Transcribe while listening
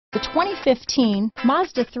The 2015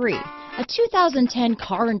 Mazda 3, a 2010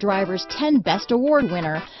 Car and Driver's 10 Best Award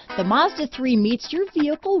winner, the Mazda 3 meets your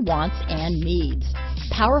vehicle wants and needs.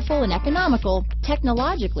 Powerful and economical,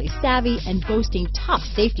 technologically savvy, and boasting top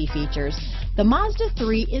safety features, the Mazda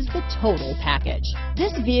 3 is the total package.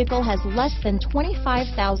 This vehicle has less than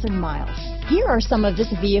 25,000 miles. Here are some of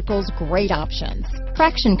this vehicle's great options: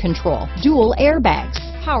 traction control, dual airbags,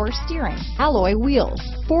 power steering, alloy wheels,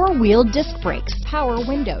 four-wheel disc brakes, power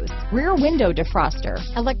windows, rear window defroster,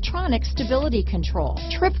 electronic stability control,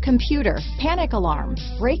 trip computer, panic alarm,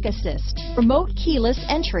 brake assist, remote keyless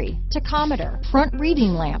entry, tachometer, front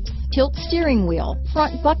reading lamps, tilt steering wheel,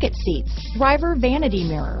 front bucket seats, driver vanity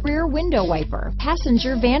mirror, rear window wiper,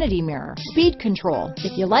 passenger vanity mirror, speed control.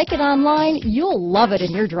 If you like it online, you'll love it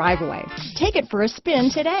in your driveway. Take it for a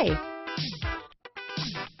spin today.